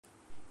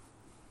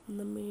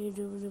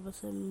video मुझे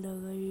पसंद आ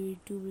गई,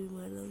 यूट्यूब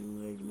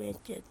में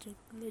मैच अच्छा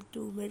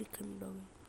तू मेरे खंडों में